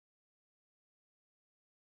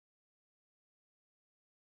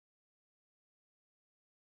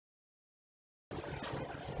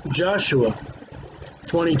Joshua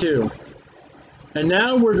 22. And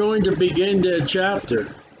now we're going to begin the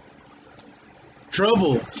chapter.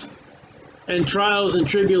 Troubles and trials and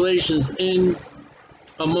tribulations in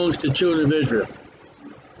amongst the children of Israel.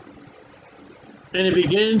 And it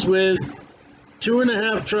begins with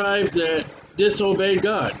 2.5 tribes that disobeyed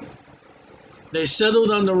God. They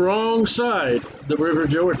settled on the wrong side of the River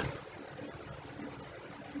Jordan.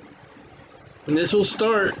 And this will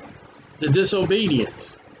start the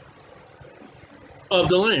disobedience of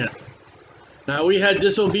the land. Now we had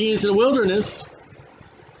disobedience in the wilderness.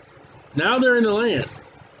 Now they're in the land.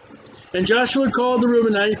 And Joshua called the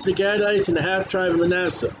Reubenites, the Gadites, and the half-tribe of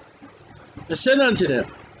Manasseh, and said unto them,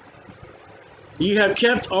 Ye have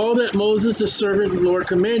kept all that Moses the servant of the Lord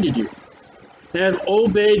commanded you, and have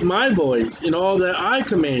obeyed my voice in all that I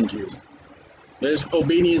command you. There's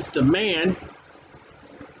obedience to man,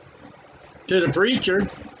 to the preacher.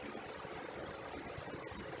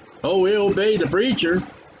 Oh, we obey the preacher.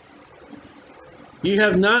 You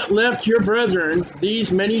have not left your brethren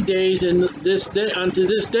these many days in this day unto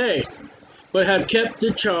this day, but have kept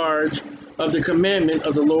the charge of the commandment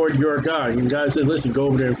of the Lord your God. And God said, listen, go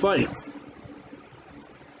over there and fight.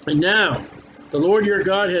 And now the Lord your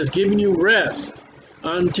God has given you rest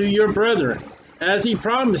unto your brethren, as he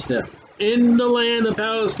promised them, in the land of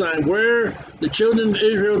Palestine, where the children of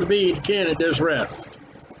Israel to be can, there's rest.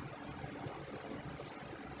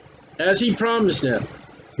 As he promised them.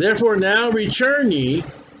 Therefore now return ye.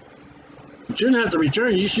 You shouldn't have to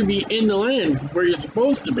return. You should be in the land where you're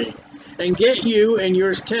supposed to be. And get you and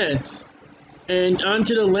your tents, and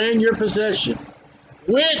unto the land your possession,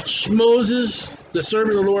 which Moses, the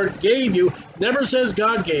servant of the Lord, gave you. Never says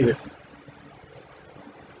God gave it.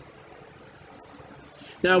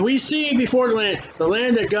 Now we see before the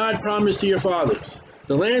land that God promised to your fathers.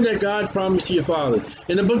 The land that God promised to your fathers.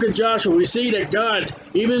 In the book of Joshua, we see that God,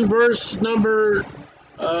 even verse number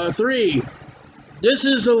 3, this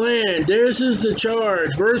is the land, this is the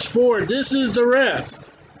charge. Verse 4, this is the rest.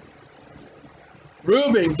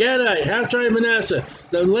 Reuben, Gadite, half-tribe Manasseh,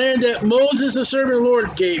 the land that Moses, the servant of the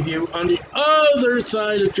Lord, gave you on the other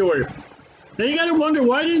side of Jordan. Now you got to wonder,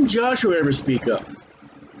 why didn't Joshua ever speak up?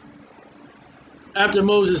 After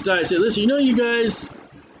Moses died, he said, listen, you know, you guys,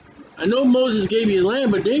 I know Moses gave you the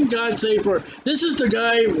land, but didn't God say this is the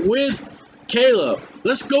guy with Caleb.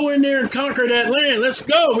 Let's go in there and conquer that land. Let's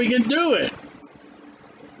go. We can do it.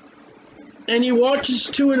 And he watches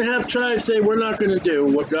 2.5 tribes say, we're not going to do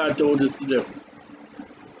what God told us to do.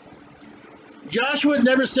 Joshua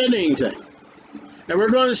never said anything. And we're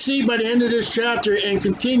going to see by the end of this chapter and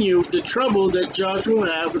continue the troubles that Joshua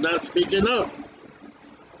will have for not speaking up.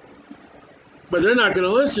 But they're not going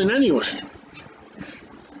to listen anyway.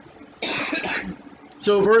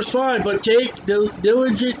 So verse 5, but take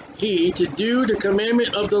diligent heed to do the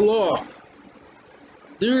commandment of the law.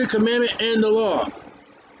 Do the commandment and the law.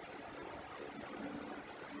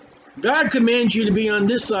 God commands you to be on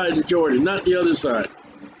this side of Jordan, not the other side.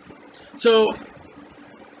 So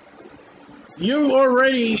you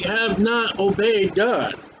already have not obeyed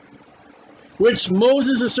God, which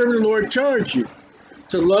Moses, the servant of the Lord, charged you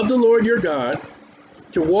to love the Lord your God,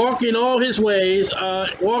 to walk in all his ways,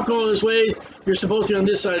 you're supposed to be on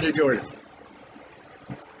this side of Jordan.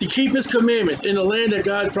 To keep his commandments in the land that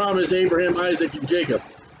God promised Abraham, Isaac, and Jacob.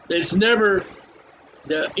 It's never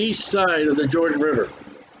the east side of the Jordan River.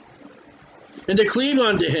 And to cleave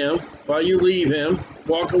unto him while you leave him,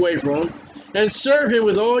 walk away from him, and serve him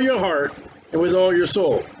with all your heart and with all your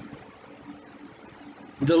soul.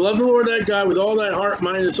 To love the Lord thy God with all thy heart,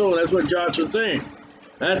 mind, and soul. That's what Joshua's saying.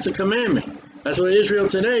 That's the commandment. That's what Israel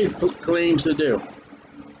today claims to do.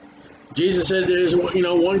 Jesus said there's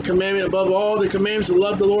one commandment above all the commandments, to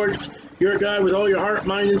love the Lord your God with all your heart,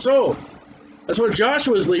 mind, and soul. That's what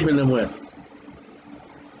Joshua is leaving them with.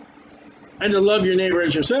 And to love your neighbor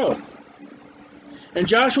as yourself. And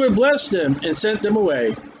Joshua blessed them and sent them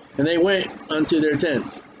away, and they went unto their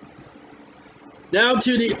tents. Now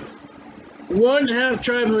to the 1/2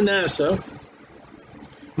 tribe of Manasseh,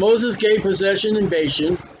 Moses gave possession in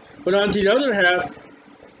Bashan, but unto the other half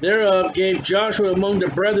thereof gave Joshua among the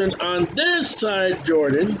brethren on this side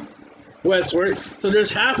Jordan, westward. So there's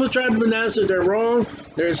half of the tribe of Manasseh, they're wrong.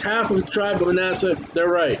 There's half of the tribe of Manasseh, they're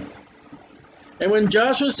right. And when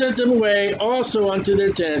Joshua sent them away also unto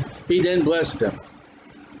their tents, he then blessed them.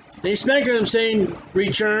 And he spake unto them, saying,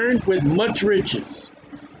 return with much riches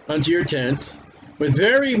unto your tents, with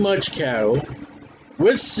very much cattle,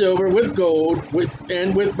 with silver, with gold,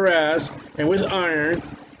 and with brass, and with iron,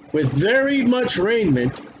 with very much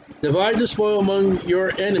raiment. Divide the spoil among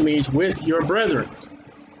your enemies with your brethren.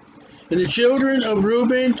 And the children of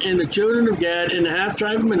Reuben and the children of Gad and the half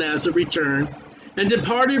tribe of Manasseh returned and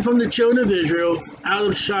departed from the children of Israel out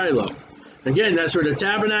of Shiloh. Again, that's where the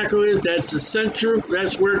tabernacle is. That's the center.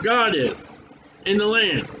 That's where God is in the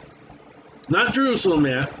land. It's not Jerusalem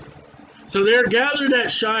yet. So they're gathered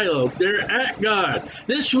at Shiloh. They're at God.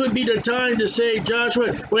 This would be the time to say,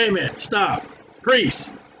 Joshua, wait a minute, stop.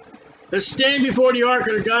 Priests, let's stand before the ark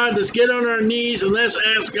of God. Let's get on our knees and let's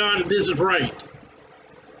ask God if this is right.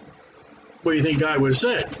 What do you think God would have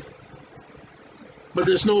said? But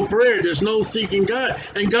there's no prayer, there's no seeking God,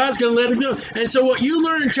 and God's going to let him go. And so what you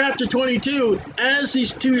learn in chapter 22, as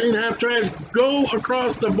these 2.5 tribes go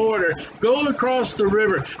across the border, go across the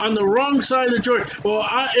river, on the wrong side of the Jordan, well,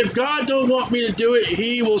 if God don't want me to do it,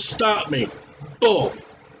 he will stop me. Bull.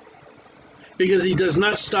 Because he does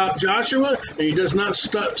not stop Joshua, and he does not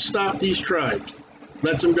stop these tribes.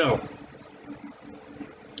 Lets them go.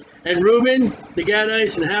 And Reuben, the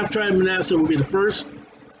Gadites, and half tribe of Manasseh will be the first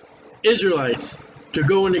Israelites to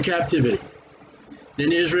go into captivity.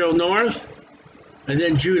 Then Israel north, and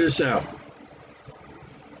then Judah south.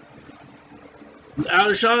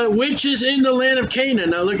 Out of Shiloh, which is in the land of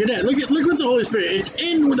Canaan. Now look at that. Look what the Holy Spirit. It's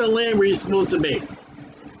in the land where he's supposed to be.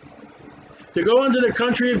 To go into the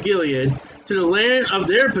country of Gilead, to the land of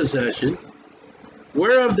their possession,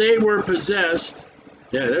 whereof they were possessed.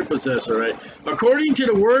 Yeah, they're possessed, all right. According to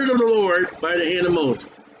the word of the Lord by the hand of Moses.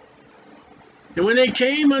 And when they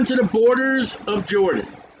came unto the borders of Jordan,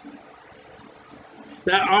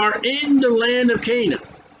 that are in the land of Canaan,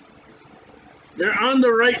 they're on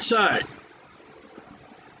the right side.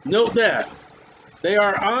 Note that. They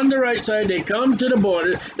are on the right side. They come to the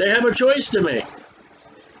border. They have a choice to make.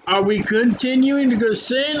 Are we continuing to go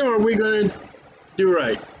sin, or are we going to do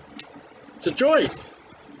right? It's a choice.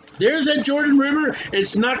 There's that Jordan River.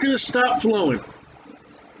 It's not going to stop flowing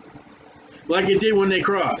like it did when they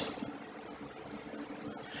crossed.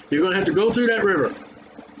 You're going to have to go through that river.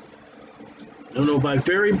 I don't know by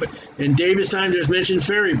ferry, but in David's time there's mentioned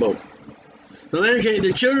ferry boat.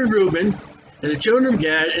 The children of Reuben and the children of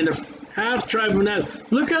Gad and the half tribe of Manasseh.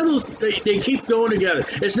 Look how those they keep going together.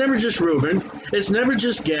 It's never just Reuben. It's never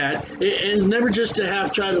just Gad. It's never just the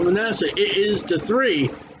half tribe of Manasseh. It is the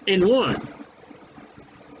three in one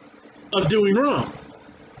of doing wrong.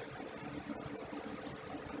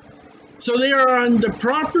 So they are on the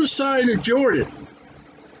proper side of Jordan.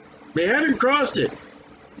 They haven't crossed it.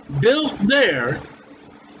 Built there,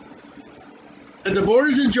 at the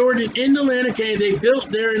borders of Jordan, in the land of Canaan, they built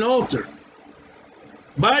there an altar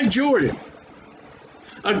by Jordan,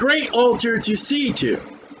 a great altar to see to.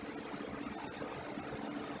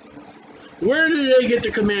 Where did they get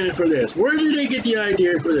the commandment for this? Where did they get the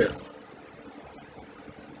idea for this?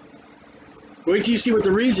 Wait till you see what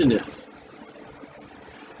the reason is.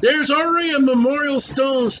 There's already a memorial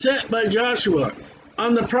stone set by Joshua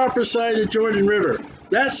on the proper side of the Jordan River.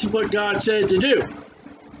 That's what God said to do.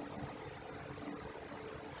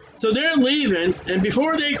 So they're leaving, and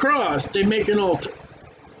before they cross, they make an altar.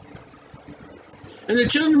 And the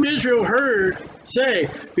children of Israel heard say,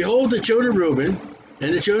 behold, the children of Reuben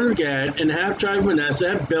and the children of Gad and the half tribe of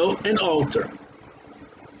Manasseh have built an altar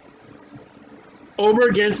over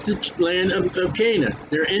against the land of Canaan.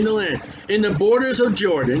 They're in the land, in the borders of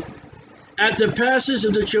Jordan, at the passage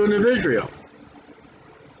of the children of Israel.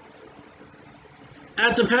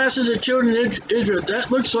 At the passage of the children of Israel,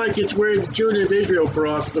 that looks like it's where the children of Israel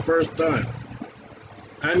crossed the first time.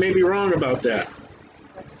 I may be wrong about that.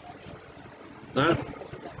 Huh?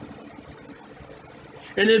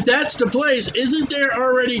 And if that's the place, isn't there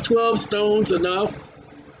already 12 stones enough?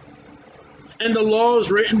 And the law is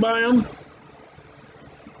written by them?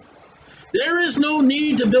 There is no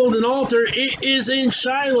need to build an altar. It is in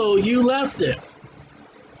Shiloh. You left it.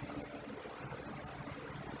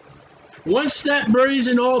 Once that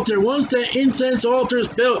brazen altar, once that incense altar is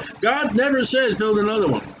built, God never says build another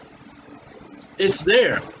one. It's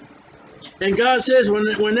there. And God says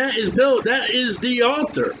when that is built, that is the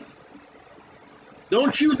altar.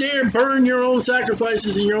 Don't you dare burn your own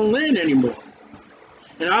sacrifices in your own land anymore.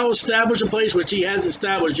 And I will establish a place which he hasn't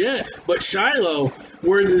established yet, but Shiloh,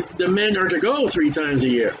 where the men are to go 3 times a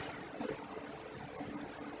year.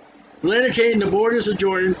 Land of Canaan, the borders of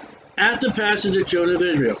Jordan, at the passage of the children of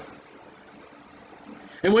Israel.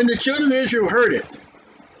 And when the children of Israel heard it,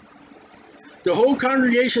 the whole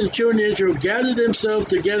congregation of the children of Israel gathered themselves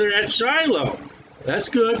together at Shiloh. That's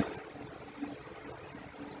good.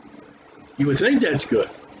 You would think that's good,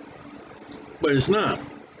 but it's not.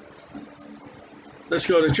 Let's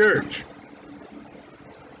go to church.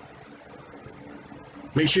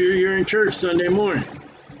 Make sure you're in church Sunday morning.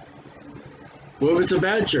 What if it's a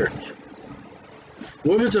bad church?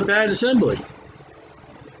 What if it's a bad assembly?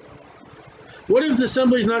 What if the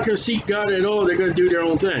assembly is not going to seek God at all? They're going to do their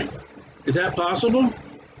own thing. Is that possible?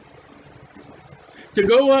 To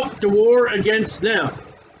go up to war against them.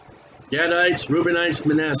 Gadites, Reubenites,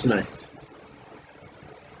 Manassanites.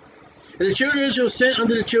 And the children of Israel sent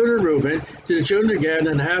unto the children of Reuben, to the children of Gad,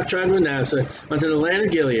 and the half tribe of Manasseh, unto the land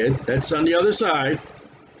of Gilead, that's on the other side,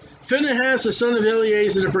 Phinehas, the son of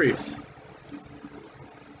Eleazar the priest.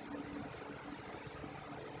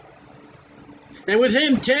 And with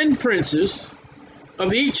him 10 princes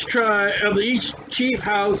of each tribe, of each chief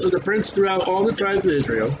house of the prince throughout all the tribes of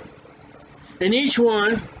Israel, and each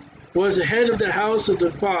one was the head of the house of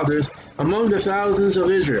the fathers among the thousands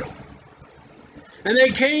of Israel. And they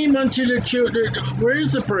came unto the children.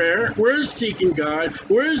 Where's the prayer? Where's seeking God?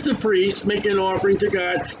 Where's the priest making an offering to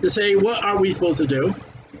God to say, what are we supposed to do?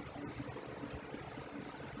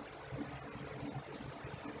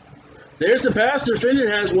 There's the pastor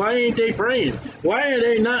Phinehas. Why ain't they praying? Why are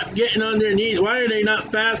they not getting on their knees? Why are they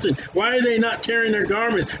not fasting? Why are they not tearing their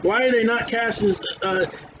garments? Why are they not casting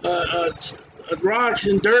rocks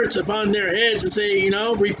and dirt upon their heads and say,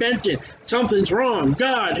 repenting? Something's wrong.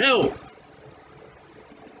 God, help.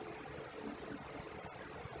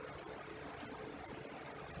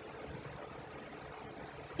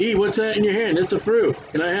 E, what's that in your hand? It's a fruit.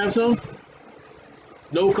 Can I have some?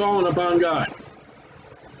 No calling upon God.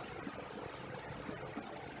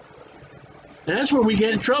 And that's where we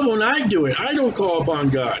get in trouble, and I do it. I don't call upon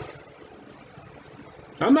God.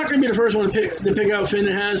 I'm not going to be the first one to pick out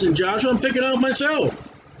Phinehas and Joshua. I'm picking out myself.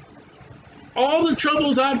 All the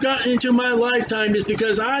troubles I've gotten into my lifetime is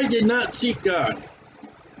because I did not seek God.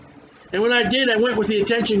 And when I did, I went with the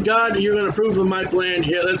intention, God, you're going to approve of my plan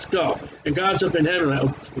here. Let's go. And God's up in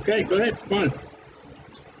heaven. Okay, go ahead. Come on.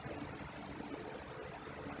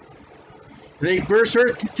 Verse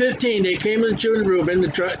 15, they came to the children of Reuben,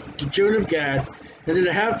 the children of Gad, and to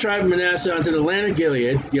the half tribe of Manasseh unto the land of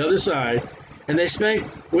Gilead, the other side, and they spake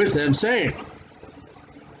with them, saying,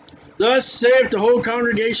 Thus saith the whole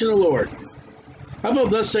congregation of the Lord. How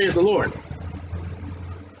about thus saith the Lord?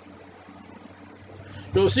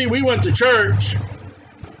 So see, we went to church,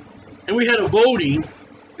 and we had a voting,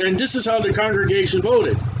 and this is how the congregation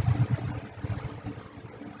voted.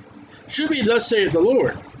 Should be thus saith the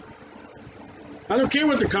Lord. I don't care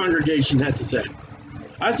what the congregation had to say.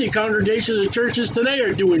 I think congregations and churches today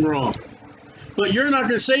are doing wrong. But you're not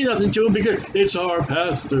going to say nothing to them because it's our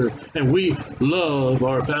pastor and we love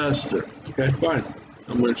our pastor. Okay, fine.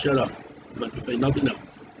 I'm going to shut up. I'm not going to say nothing else.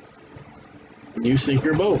 And you sink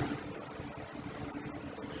your boat.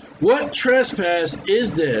 What trespass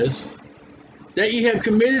is this that ye have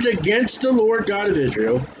committed against the Lord God of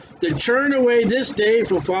Israel, to turn away this day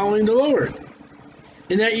from following the Lord?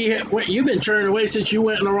 And that you've been turning away since you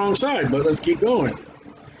went on the wrong side, but let's keep going.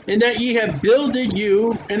 And that ye have builded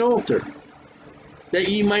you an altar, that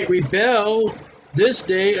ye might rebel this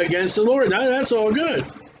day against the Lord. Now that's all good.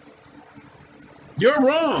 You're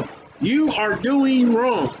wrong. You are doing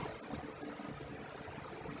wrong.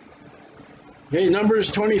 Okay,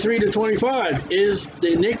 Numbers 23 to 25. Is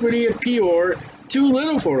the iniquity of Peor too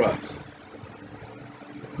little for us?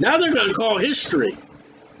 Now they're going to call history.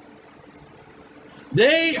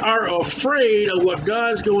 They are afraid of what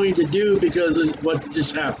God's going to do because of what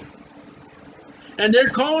just happened. And they're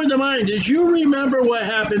calling to mind, did you remember what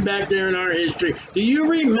happened back there in our history? Do you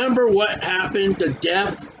remember what happened, the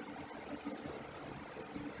death?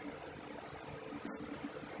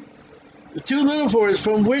 The too little for us,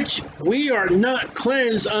 from which we are not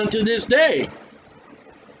cleansed unto this day.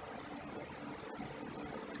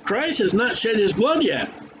 Christ has not shed his blood yet.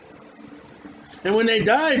 And when they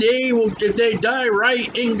die, if they die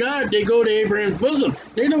right in God, they go to Abraham's bosom.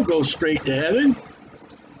 They don't go straight to heaven.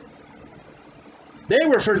 They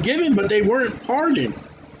were forgiven, but they weren't pardoned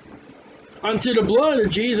unto the blood of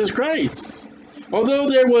Jesus Christ. Although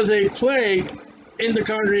there was a plague in the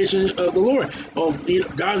congregation of the Lord. Oh,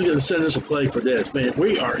 God's going to send us a plague for this. Man,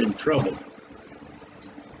 we are in trouble.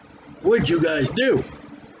 What'd you guys do?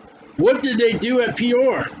 What did they do at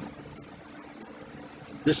Peor?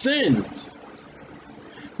 The sins.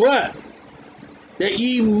 What? That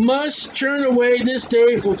ye must turn away this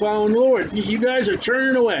day from following the Lord. You guys are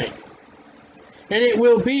turning away. And it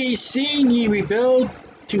will be, seeing ye rebelled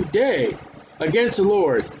today against the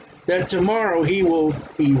Lord, that tomorrow he will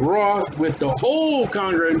be wroth with the whole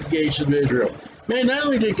congregation of Israel. Man, not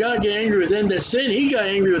only did God get angry with them that sinned, he got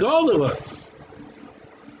angry with all of us.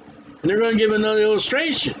 And they're going to give another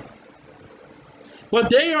illustration. But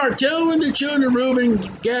they are telling the children of Reuben,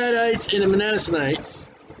 Gadites, and the Manassites,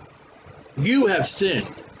 you have sinned.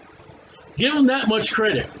 Give them that much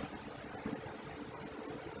credit.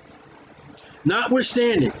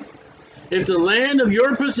 Notwithstanding, if the land of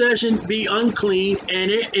your possession be unclean,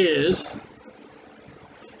 and it is,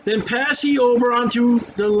 then pass ye over unto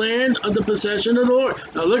the land of the possession of the Lord.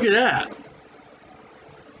 Now look at that.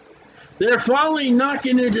 They're finally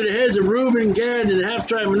knocking into the heads of Reuben, Gad, and the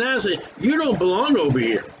half-tribe Manasseh. You don't belong over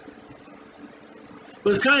here.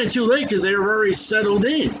 But it's kind of too late because they were already settled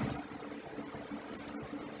in.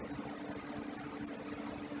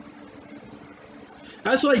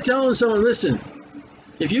 That's like telling someone, listen,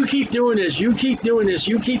 if you keep doing this, you keep doing this,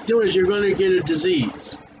 you keep doing this, you're going to get a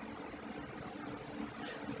disease.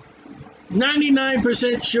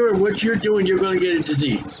 99% sure of what you're doing, you're going to get a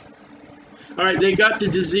disease. All right, they got the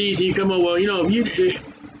disease, and you come up, well, you know, you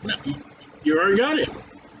already got it.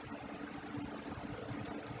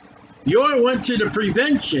 You went to the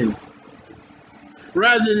prevention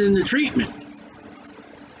rather than the treatment.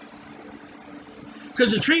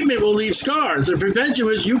 Because the treatment will leave scars. The prevention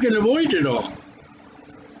was you can avoid it all.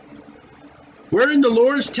 Wherein the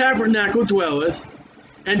Lord's tabernacle dwelleth,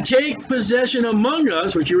 and take possession among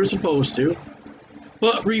us, which you were supposed to,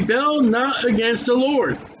 but rebel not against the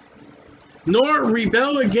Lord, nor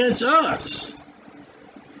rebel against us.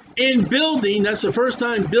 In building, that's the first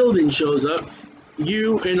time building shows up,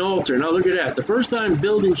 you an altar. Now look at that. The first time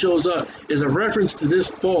building shows up is a reference to this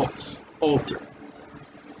false altar.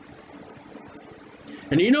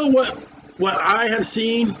 And you know what I have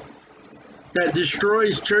seen that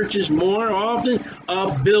destroys churches more often?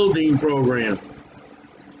 A building program.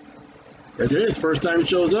 Because it is, first time it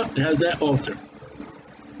shows up, it has that altar.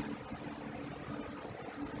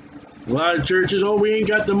 A lot of churches, oh, we ain't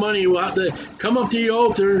got the money, we'll have to come up to the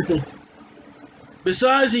altar.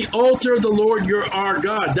 Besides the altar of the Lord your our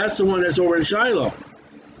God, that's the one that's over in Shiloh.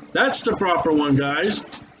 That's the proper one, guys.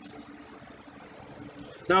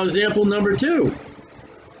 Now, example number 2.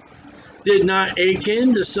 Did not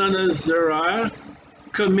Achan, the son of Zariah,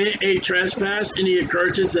 commit a trespass in the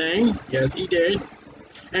accursed thing? Yes, he did.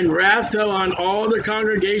 And wrath fell on all the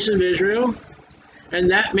congregation of Israel, and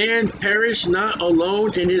that man perished not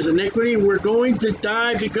alone in his iniquity. We're going to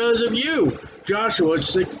die because of you. Joshua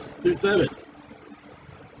 6-7.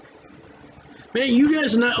 Man, you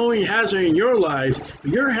guys are not only hazarding your lives,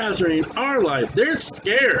 but you're hazarding our life. They're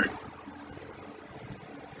scared.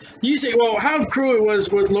 You say, well, how cruel it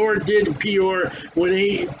was what Lord did in Peor when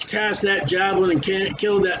he cast that javelin and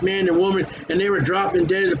killed that man and woman, and they were dropping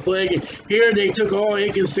dead of the plague. And here they took all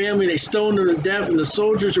Achan's family, they stoned them to death, and the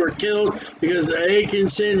soldiers were killed because of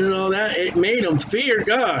Achan's sin and all that. It made them fear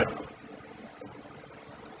God.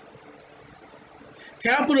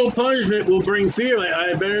 Capital punishment will bring fear. Like,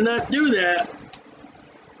 I better not do that.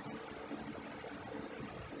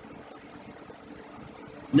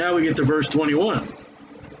 Now we get to verse 21.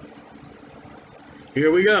 Here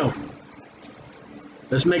we go.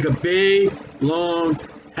 Let's make a big, long,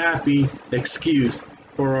 happy excuse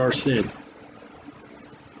for our sin.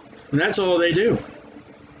 And that's all they do.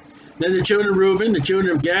 Then the children of Reuben, the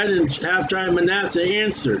children of Gad, and half-tribe Manasseh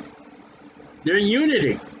answered. They're in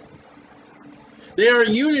unity. They are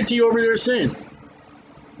in unity over their sin.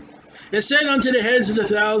 And said unto the heads of the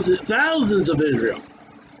thousands of Israel,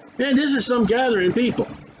 man, this is some gathering people.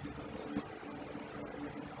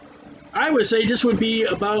 I would say this would be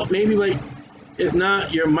about maybe like, if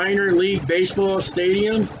not your minor league baseball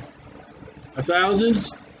stadium, 1,000,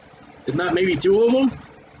 if not maybe 2 of them.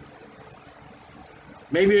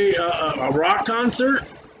 Maybe a rock concert,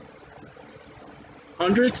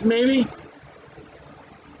 hundreds maybe.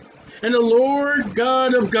 And the Lord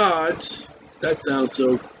God of gods, that sounds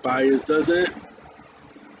so biased, doesn't it?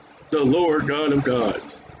 The Lord God of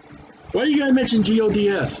gods. Why do you guys mention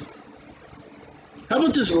GODS? How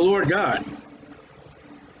about this, the Lord God?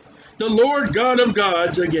 The Lord God of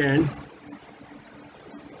gods, again.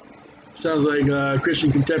 Sounds like Christian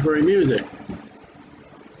contemporary music.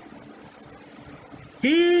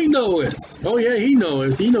 He knoweth. Oh yeah, he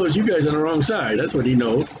knoweth. He knows you guys are on the wrong side. That's what he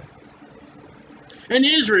knows. And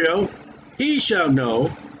Israel, he shall know.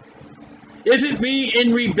 If it be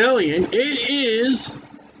in rebellion, it is.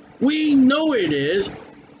 We know it is.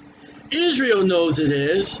 Israel knows it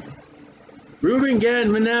is. Reuben, Gad,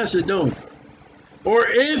 and Manasseh don't. Or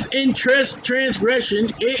if in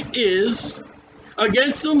transgression it is,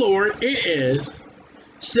 against the Lord it is,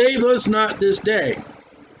 save us not this day.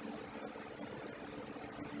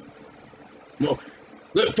 No,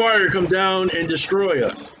 let fire come down and destroy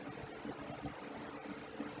us.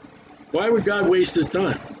 Why would God waste his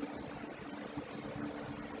time?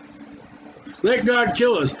 Let God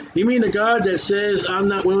kill us. You mean the God that says, I'm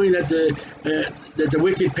not willing that the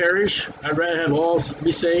wicked perish? I'd rather have all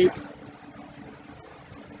be saved.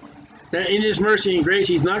 That in his mercy and grace,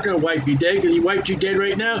 he's not going to wipe you dead, because he wiped you dead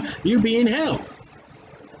right now. You be in hell.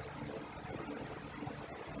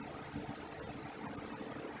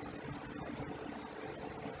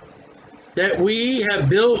 That we have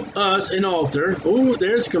built us an altar. Oh,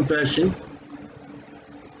 there's confession.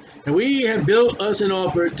 And we have built us an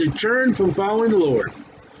altar to turn from following the Lord,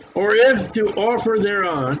 or if to offer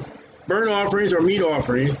thereon burnt offerings or meat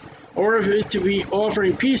offerings, or if it to be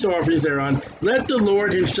offering peace offerings thereon, let the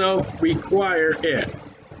Lord himself require it.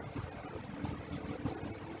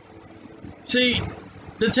 See,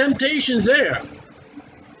 the temptation's there.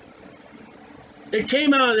 It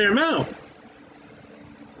came out of their mouth.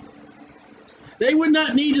 They would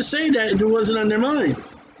not need to say that if it wasn't on their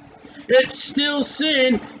minds. It's still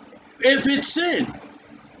sin if it's sin.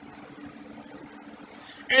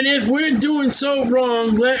 And if we're doing so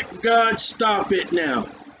wrong, let God stop it now.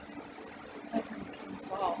 Like when King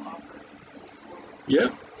Saul offered.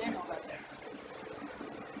 Yep. Samuel got there.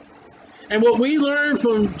 And what we learn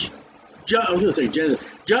from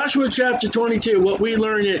Joshua chapter 22, what we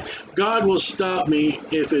learn is God will stop me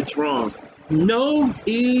if it's wrong. No,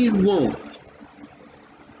 he won't.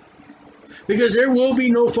 Because there will be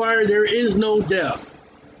no fire, there is no death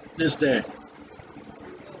this day.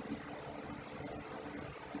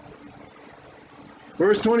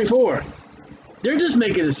 Verse 24. They're just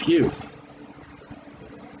making an excuse.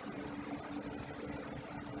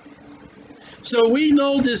 So we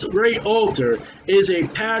know this great altar is a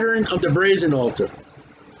pattern of the brazen altar.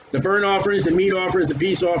 The burnt offerings, the meat offerings, the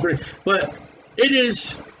peace offering. But it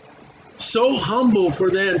is so humble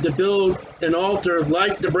for them to build an altar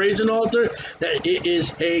like the brazen altar that it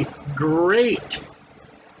is a great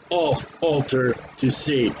altar to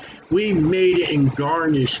see. We made it in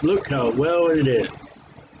garnish. Look how well it is.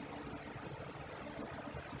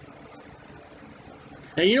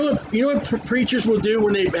 And you know what preachers will do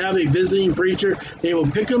when they have a visiting preacher? They will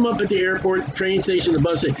pick them up at the airport, train station, the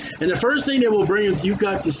bus station, and the first thing they will bring is, you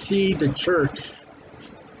got to see the church.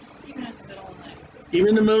 Even in the middle of the night. Even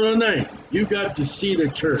in the middle of the night, you got to see the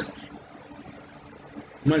church.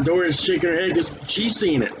 My daughter is shaking her head because she's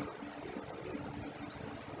seen it.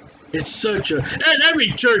 It's such a, and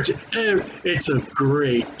every church, it's a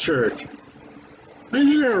great church.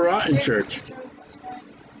 Isn't there a rotten church?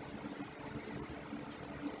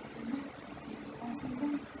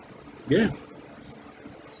 Yeah.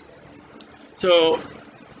 So,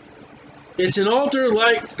 it's an altar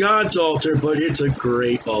like God's altar, but it's a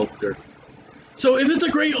great altar. So if it's a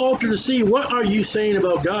great altar to see, what are you saying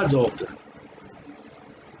about God's altar?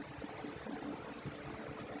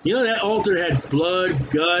 You know, that altar had blood,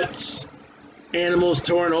 guts, animals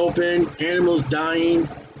torn open, animals dying,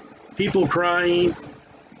 people crying.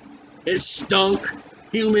 It stunk.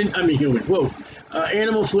 Animal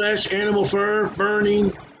flesh, animal fur,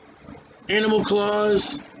 burning, animal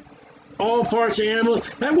claws, all parts of animals.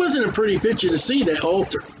 That wasn't a pretty picture to see, that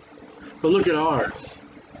altar. But look at ours.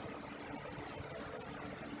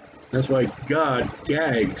 That's why God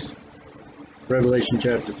gags. Revelation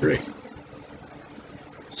chapter 3.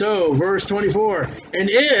 So, verse 24. And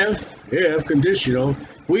if conditional,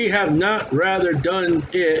 we have not rather done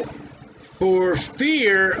it for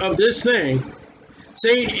fear of this thing,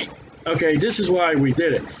 saying, okay, this is why we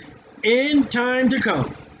did it. In time to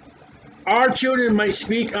come, our children might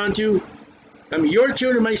speak unto, your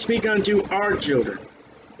children might speak unto our children,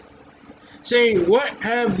 saying, what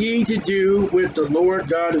have ye to do with the Lord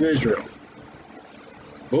God of Israel?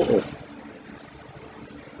 Uh-oh.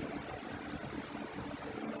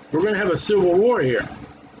 We're going to have a civil war here.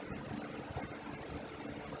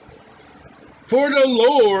 For the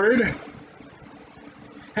Lord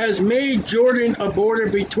has made Jordan a border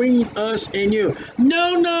between us and you.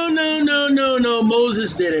 No,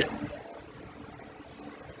 Moses did it.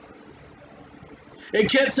 It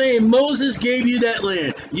kept saying, Moses gave you that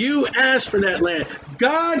land. You asked for that land.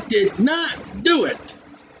 God did not do it.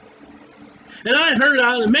 And I've heard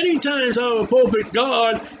out many times out of a pulpit,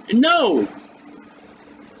 God, no.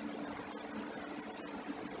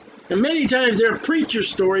 And many times there are preacher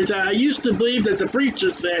stories. I used to believe that the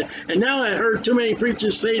preacher said, and now I heard too many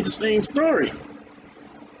preachers say the same story.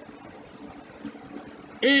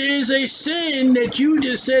 It is a sin that you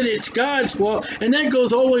just said it's God's fault, and that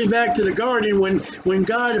goes all the way back to the garden when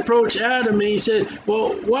God approached Adam and he said,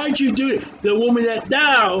 well, why'd you do it? The woman that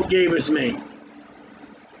thou gavest me.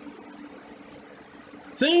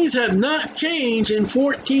 Things have not changed in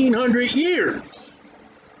 1400 years.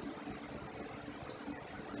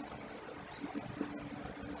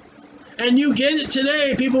 And you get it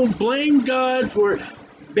today. People blame God for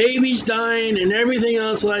babies dying and everything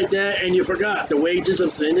else like that, and you forgot the wages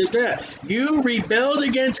of sin is death. You rebelled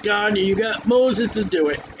against God and you got Moses to do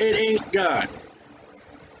it. It ain't God.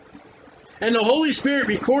 And the Holy Spirit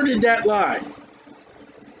recorded that lie.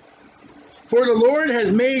 For the Lord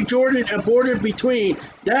has made Jordan a border between.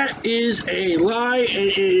 That is a lie, and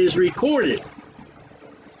it is recorded.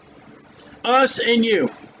 Us and you.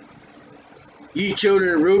 Ye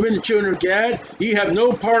children of Reuben, the children of Gad, ye have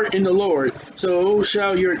no part in the Lord. So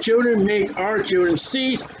shall your children make our children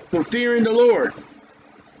cease from fearing the Lord.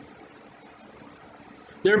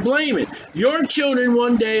 They're blaming. Your children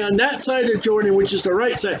one day on that side of Jordan, which is the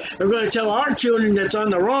right side, are going to tell our children that's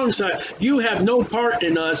on the wrong side, you have no part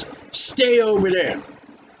in us, stay over there.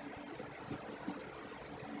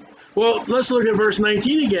 Well, let's look at verse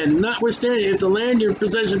 19 again. Notwithstanding, if the land your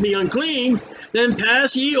possession be unclean, then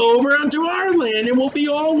pass ye over unto our land, and we'll be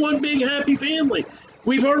all one big happy family.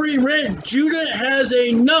 We've already read, Judah has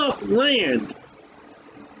enough land.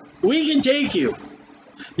 We can take you.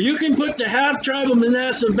 You can put the half tribe of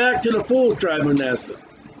Manasseh back to the full tribe of Manasseh.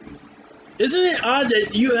 Isn't it odd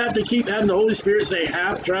that you have to keep having the Holy Spirit say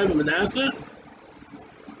half tribe of Manasseh?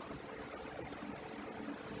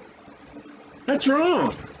 That's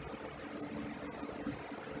wrong.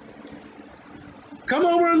 Come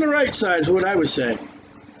over on the right side is what I would say.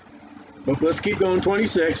 But let's keep going,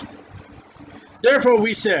 26. Therefore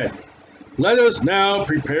we said, let us now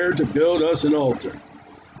prepare to build us an altar.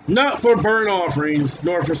 Not for burnt offerings,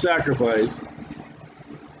 nor for sacrifice.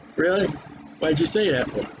 Really? Why'd you say that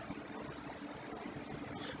for?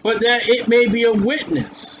 But that it may be a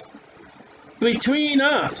witness between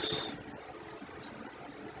us.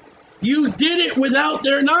 You did it without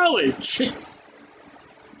their knowledge.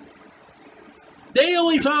 They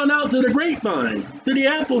only found out to the grapevine, to the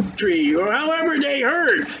apple tree, or however they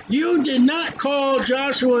heard. You did not call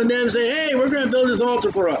Joshua and them and say, hey, we're going to build this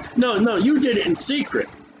altar for us. No, you did it in secret.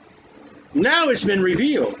 Now it's been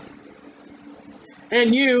revealed.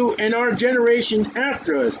 And you and our generation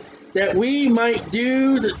after us, that we might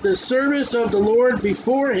do the service of the Lord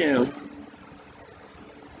before him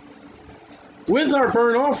with our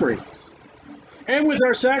burnt offerings and with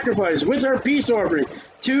our sacrifice, with our peace offering,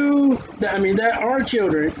 that our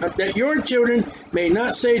children, that your children may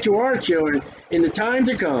not say to our children in the time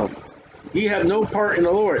to come, ye have no part in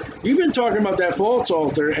the Lord. You've been talking about that false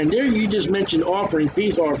altar, and there you just mentioned offering,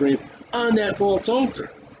 peace offering, on that false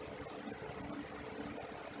altar.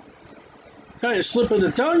 Kind of slip of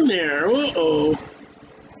the tongue there. Uh-oh.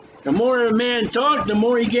 The more a man talks, the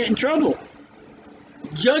more he get in trouble.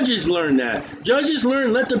 Judges learn that. Judges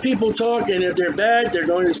learn, let the people talk, and if they're bad, they're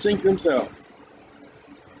going to sink themselves.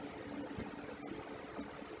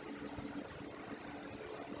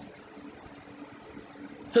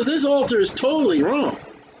 So this altar is totally wrong.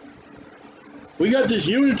 We got this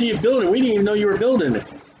unity of building. We didn't even know you were building it.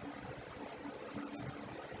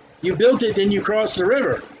 You built it, then you crossed the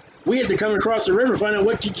river. We had to come across the river and find out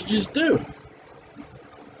what did you just do.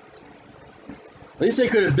 At least they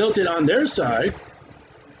could have built it on their side.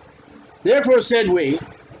 Therefore said we,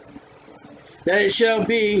 that it shall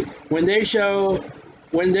be when they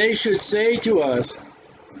should say to us,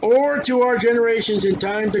 or to our generations in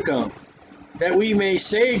time to come, that we may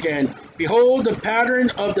say again, behold the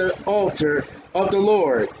pattern of the altar of the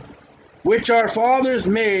Lord, which our fathers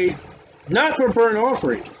made, not for burnt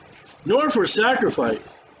offerings, nor for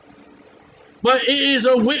sacrifice, but it is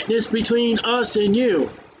a witness between us and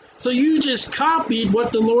you. So you just copied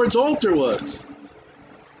what the Lord's altar was.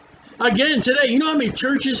 Again, today, you know how many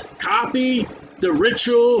churches copy the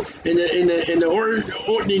ritual and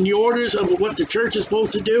the orders of what the church is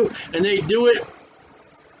supposed to do, and they do it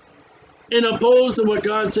in opposed to what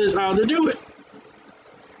God says how to do it.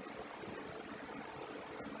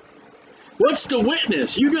 What's the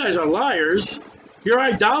witness? You guys are liars. You're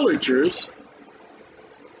idolaters.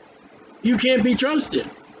 You can't be trusted.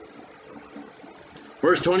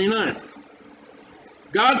 Verse 29.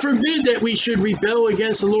 God forbid that we should rebel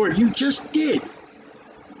against the Lord. You just did.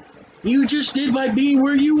 You just did by being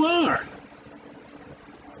where you are.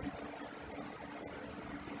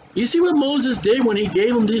 You see what Moses did when he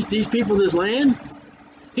gave them these people this land?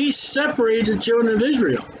 He separated the children of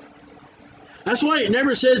Israel. That's why it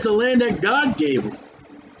never says the land that God gave them.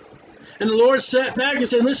 And the Lord sat back and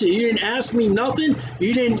said, listen, you didn't ask me nothing.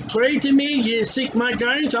 You didn't pray to me. You didn't seek my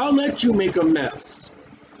guidance. I'll let you make a mess.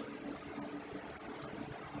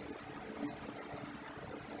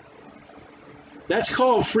 That's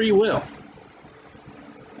called free will.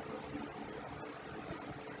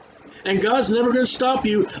 And God's never going to stop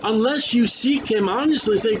you unless you seek him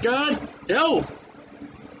honestly. Say, God, help.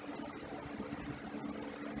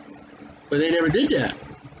 But they never did that.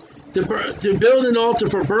 to build an altar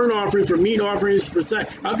for burnt offerings, for meat offerings, for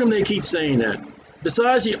how come they keep saying that?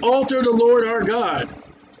 Besides the altar of the Lord our God.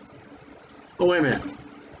 Oh, wait a minute.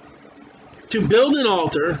 To build an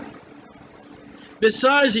altar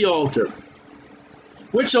besides the altar.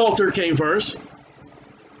 Which altar came first?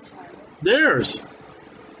 Theirs.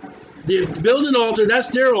 The build an altar,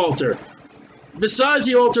 that's their altar. Besides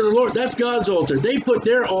the altar of the Lord, that's God's altar. They put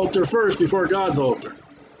their altar first before God's altar.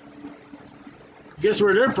 Guess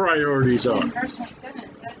where their priorities are? In verse 27,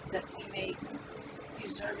 it says that we may do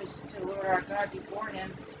service to the Lord our God before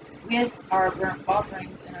Him with our burnt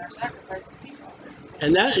offerings and our sacrifices and peace offerings.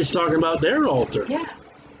 And that is talking about their altar. Yeah.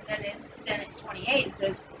 And then in 28 it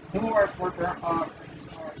says, nor for burnt offerings.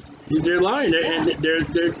 They're lying.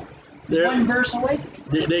 They're one verse away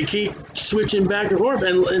from me. They keep switching back and forth,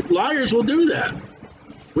 and liars will do that.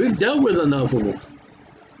 We've dealt with enough of them.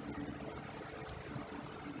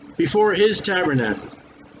 Before his tabernacle.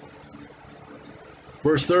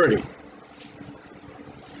 Verse 30.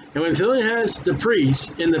 And when Phinehas the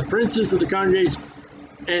priest and the princes of the congregation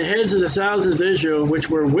and heads of the thousands of Israel which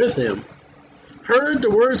were with him heard the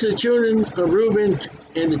words of the children of Reuben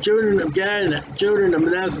and the children of Gad and the children of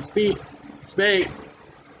Manasseh spake,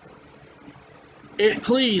 it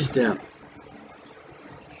pleased them.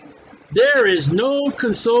 There is no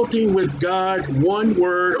consulting with God one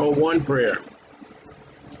word or one prayer.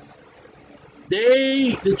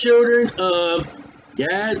 They, the children of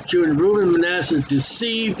Gad, children of Reuben and Manasseh,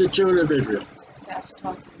 deceived the children of Israel. That's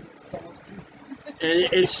talking to salesman. And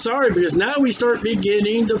it's sorry because now we start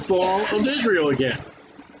beginning the fall of Israel again.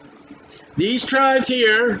 These tribes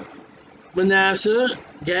here, Manasseh,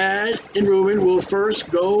 Gad, and Reuben, will first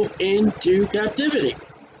go into captivity.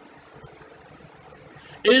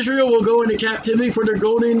 Israel will go into captivity for their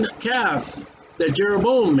golden calves that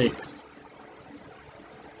Jeroboam makes.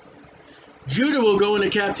 Judah will go into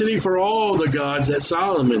captivity for all the gods that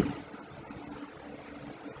Solomon.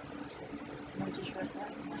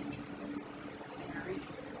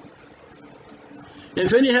 And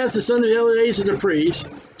Phinehas, the son of Eleazar the priest,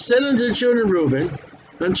 said unto the children of Reuben,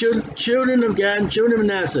 and children of Gad, and children of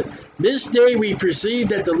Manasseh, this day we perceive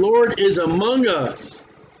that the Lord is among us,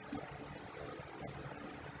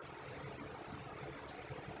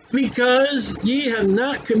 because ye have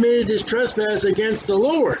not committed this trespass against the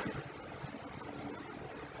Lord.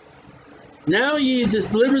 Now ye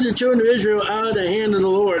delivered the children of Israel out of the hand of the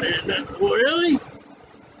Lord. Really?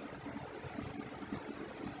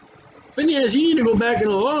 Phinehas, you need to go back in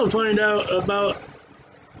the law and find out about...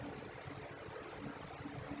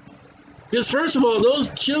 Because first of all,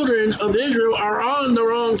 those children of Israel are on the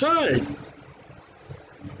wrong side.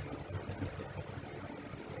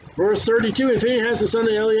 Verse 32, and Phinehas, the son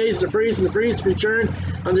of Eleazar the priest, and the priests returned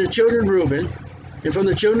unto the children of Reuben, and from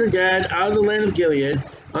the children of Gad, out of the land of Gilead,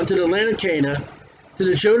 unto the land of Canaan, to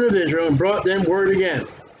the children of Israel, and brought them word again.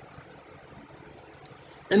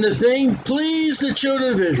 And the thing pleased the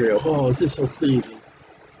children of Israel. Oh, this is so pleasing.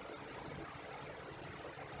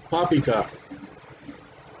 Poppycock.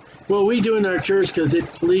 Well, we do in our church because it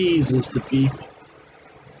pleases the people.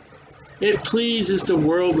 It pleases the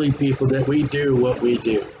worldly people that we do what we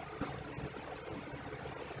do.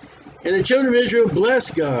 And the children of Israel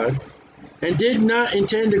blessed God, and did not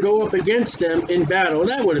intend to go up against them in battle.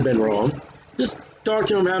 That would have been wrong. Just talk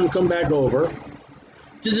to them, have them come back over.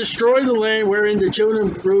 To destroy the land wherein the children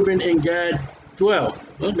of Reuben and Gad dwell.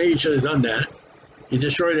 Well, maybe you should have done that. You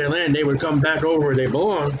destroy their land, they would come back over where they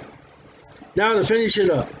belong. Now to finish it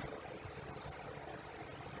up.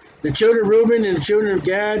 The children of Reuben and the children of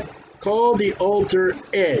Gad called the altar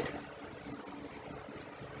Ed.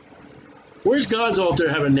 Where's God's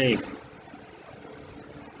altar have a name?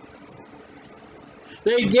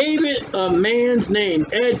 They gave it a man's name.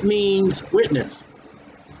 Ed means witness.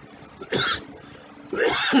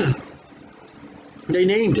 They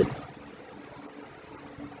named it.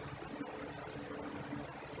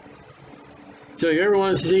 So you ever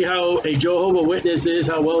want to see how a Jehovah's Witness is,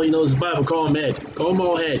 how well he knows the Bible, call him Ed. Call them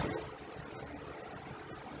all Ed.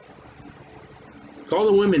 Call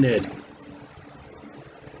the women Ed.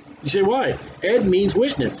 You say, why? Ed means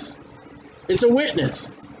witness. It's a witness.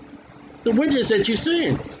 The witness that you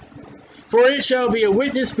send. For it shall be a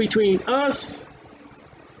witness between us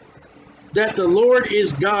that the Lord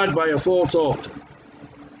is God by a false altar.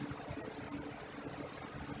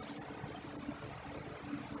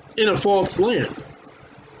 In a false land.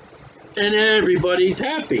 And everybody's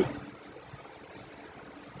happy.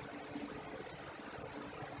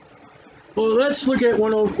 Well, let's look at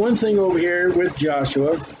one thing over here with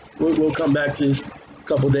Joshua. We'll come back to this a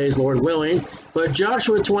couple days, Lord willing. But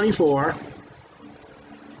Joshua 24.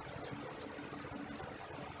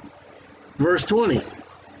 verse 20.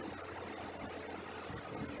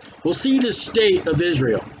 We'll see the state of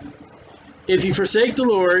Israel. If you forsake the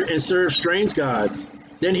Lord and serve strange gods,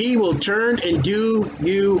 then he will turn and do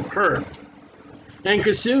you hurt and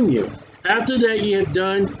consume you. After that ye have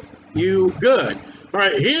done you good. All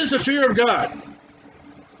right, here's the fear of God.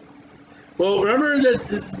 Well, remember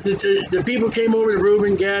that the people came over to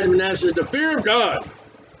Reuben, Gad, and Manasseh. The fear of God.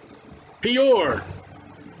 Peor.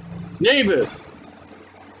 Naboth.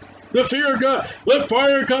 The fear of God. Let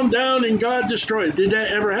fire come down and God destroy it. Did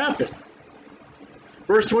that ever happen?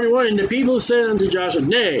 Verse 21, and the people said unto Joshua,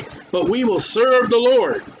 nay, but we will serve the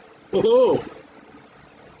Lord. Oh,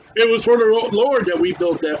 it was for the Lord that we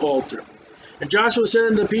built that altar. And Joshua said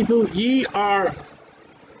unto the people, ye are,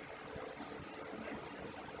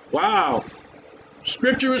 wow,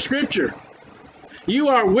 scripture is scripture. You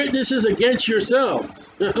are witnesses against yourselves.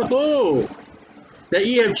 Oh, that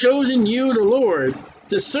ye have chosen you the Lord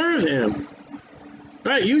to serve him.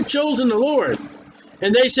 Right, you've chosen the Lord.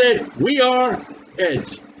 And they said, we are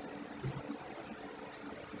heads.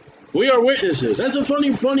 We are witnesses. That's a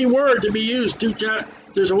funny word to be used 2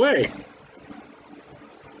 chapters away.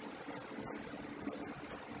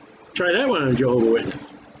 Try that one on Jehovah's Witness.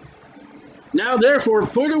 Now therefore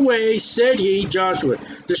put away, said he, Joshua,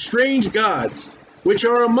 the strange gods which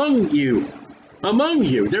are among you. Among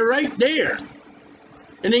you. They're right there.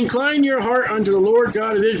 And incline your heart unto the Lord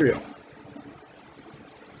God of Israel.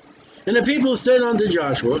 And the people said unto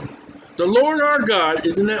Joshua, the Lord our God,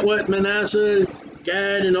 isn't that what Manasseh,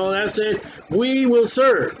 Gad, and all that said? We will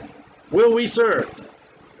serve. Will we serve?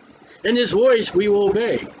 And his voice we will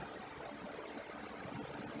obey.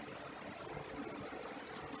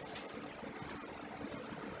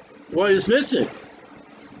 What is missing?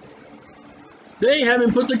 They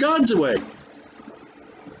haven't put the gods away.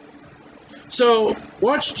 So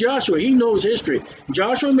watch Joshua. He knows history.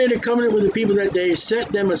 Joshua made a covenant with the people that day, set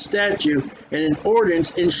them a statute and an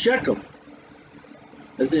ordinance in Shechem.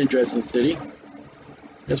 That's an interesting city.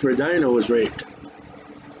 That's where Dinah was raped.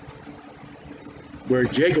 Where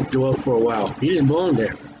Jacob dwelt for a while. He didn't belong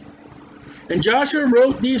there. And Joshua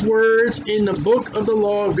wrote these words in the book of the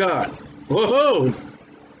law of God. Whoa!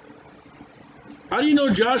 How do you know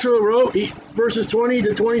Joshua wrote? Verses 20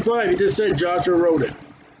 to 25, he just said Joshua wrote it.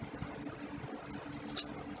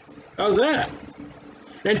 How's that?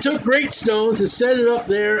 And took great stones and set it up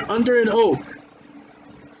there under an oak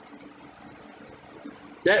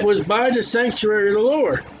that was by the sanctuary of the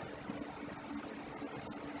Lord.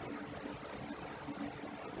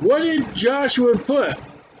 What did Joshua put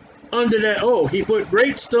under that oak? He put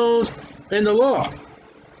great stones and the law.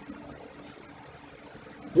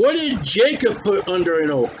 What did Jacob put under an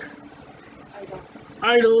oak? Idols.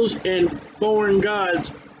 Idols and foreign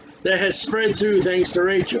gods that has spread through thanks to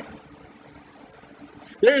Rachel.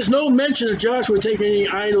 There is no mention of Joshua taking any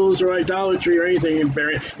idols or idolatry or anything and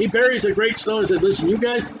burying. He buries a great stone and says, listen, you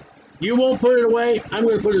guys, you won't put it away. I'm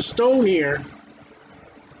going to put a stone here.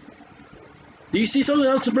 Do you see something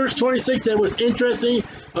else in verse 26 that was interesting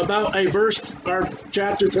about a verse, our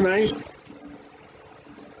chapter tonight?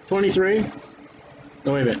 23?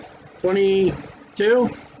 No, wait a minute. 22?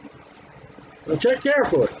 Well, check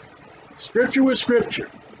carefully. Scripture with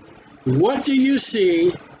scripture. What do you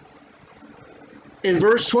see in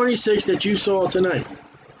verse 26 that you saw tonight?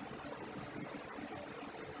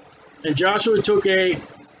 And Joshua took a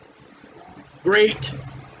great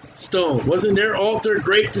stone. Wasn't their altar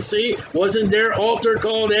great to see? Wasn't their altar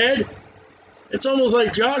called Ed? It's almost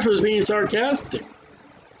like Joshua's being sarcastic.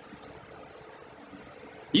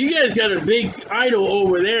 You guys got a big idol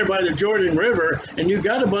over there by the Jordan River, and you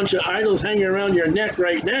got a bunch of idols hanging around your neck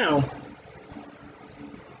right now.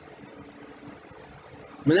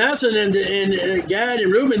 Manasseh and Gad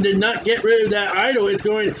and Reuben did not get rid of that idol. It's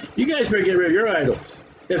going, you guys better get rid of your idols.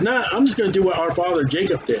 If not, I'm just going to do what our father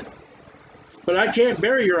Jacob did. But I can't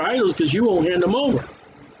bury your idols because you won't hand them over.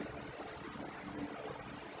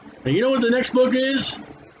 And you know what the next book is?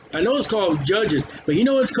 I know it's called Judges, but you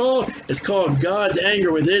know what it's called? It's called God's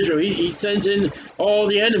anger with Israel. He sends in all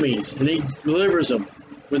the enemies, and he delivers them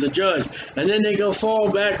with a judge. And then they go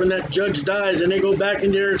fall back when that judge dies, and they go back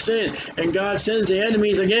into their sin. And God sends the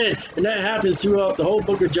enemies again. And that happens throughout the whole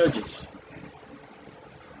book of Judges.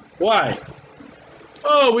 Why?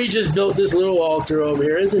 Oh, we just built this little altar over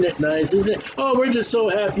here. Isn't it nice? Isn't it? Oh, we're just so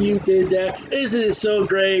happy you did that. Isn't it so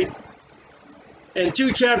great? And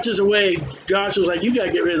 2 chapters away, Joshua's like, you got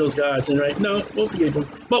to get rid of those gods. And right, no, we'll keep them.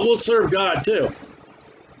 But we'll serve God too.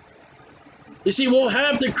 You see, we'll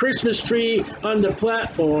have the Christmas tree on the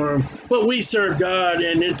platform, but we serve God,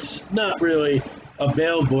 and it's not really a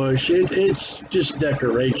bell bush. It's just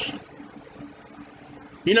decoration.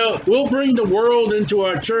 You know, we'll bring the world into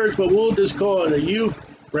our church, but we'll just call it a youth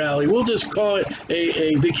rally. We'll just call it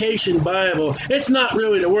a vacation Bible. It's not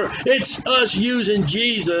really the word. It's us using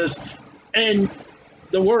Jesus and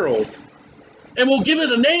the world. And we'll give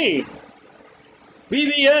it a name.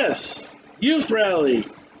 VBS, youth rally,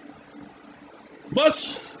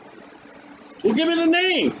 bus. We'll give it a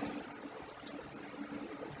name.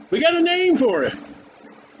 We got a name for it.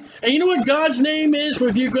 And you know what God's name is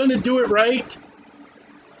if you're going to do it right?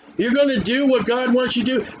 You're going to do what God wants you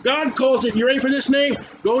to do. God calls it, you ready for this name?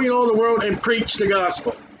 Go in all the world and preach the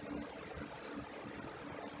gospel.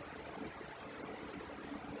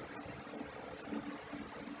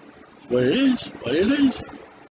 That's what it is. What it is.